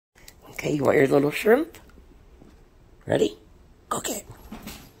Okay, you want your little shrimp? Ready? Okay.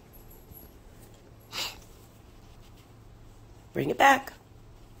 Bring it back.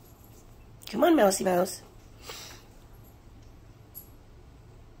 Come on, Mousy Mouse.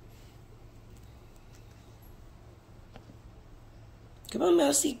 Come on,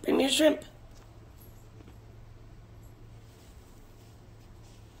 Mousy, bring me your shrimp.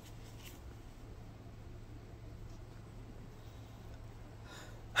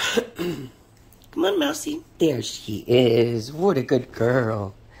 Come on, Mousy. There she is. What a good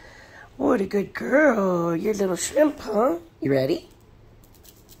girl. What a good girl. Your little shrimp, huh? You ready?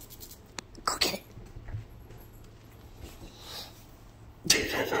 Go get it.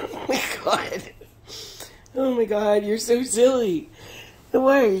 Oh my God. Oh my God, you're so silly.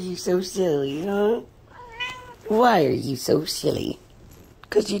 Why are you so silly, huh? Why are you so silly?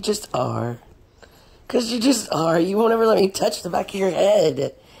 'Cause you just are. 'Cause you just are. You won't ever let me touch the back of your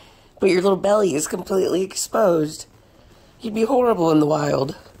head. But your little belly is completely exposed. You'd be horrible in the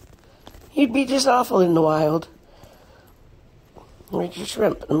wild. You'd be just awful in the wild. Where's your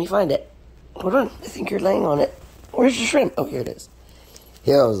shrimp? Let me find it. Hold on. I think you're laying on it. Where's your shrimp? Oh, here it is.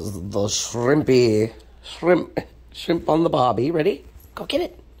 Here's the shrimpy. Shrimp on the bobby. Ready? Go get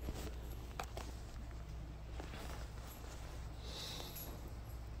it.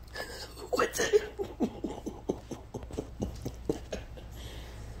 What the?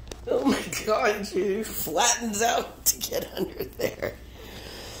 Oh my God, she flattens out to get under there.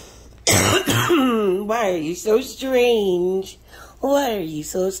 Why are you so strange? Why are you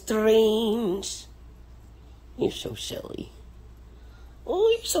so strange? You're so silly. Oh,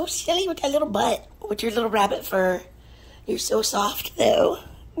 you're so silly with that little butt. With your little rabbit fur. You're so soft, though.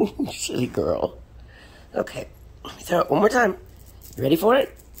 Silly girl. Okay, let me throw it one more time. You ready for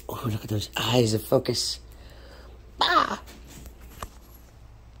it? Oh, look at those eyes of focus. Bah!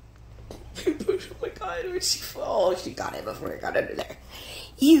 Oh my God, where'd she fall? She got it before it got under there.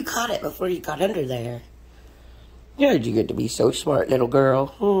 You caught it before you got under there. How'd you get to be so smart, little girl?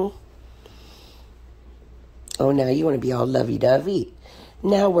 Hmm? Oh, now you want to be all lovey-dovey.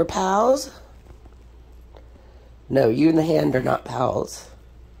 Now we're pals? No, you and the hand are not pals.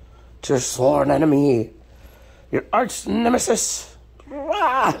 It's your sworn enemy. Your arch nemesis.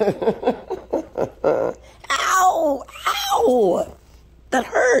 Ow! Ow! That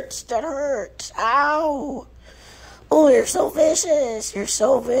hurts. That hurts. Ow! Oh, you're so vicious. You're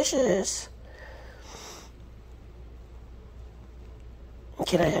so vicious.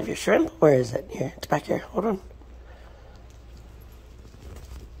 Can I have your shrimp? Where is it? Here, it's back here. Hold on.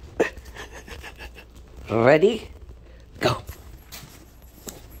 Ready? Go.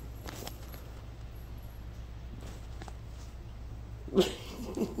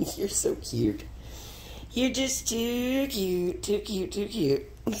 You're so cute. You're just too cute, too cute, too cute.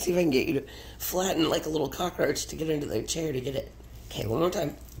 Let's see if I can get you to flatten like a little cockroach to get into the chair to get it. Okay, one more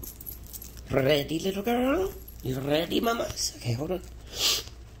time. Ready, little girl? You ready, mamas? Okay, hold on.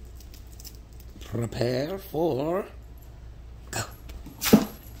 Prepare for... Go.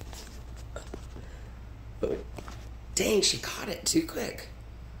 Oh, dang, she caught it too quick.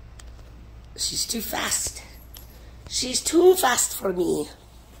 She's too fast. She's too fast for me.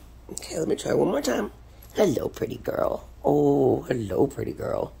 Okay, let me try one more time. Hello, pretty girl. Oh, hello, pretty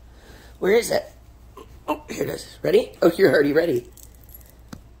girl. Where is it? Oh, here it is. Ready? Oh, you're already ready.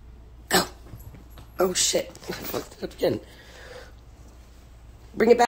 Go. Oh, shit. I fucked it up again. Bring it back.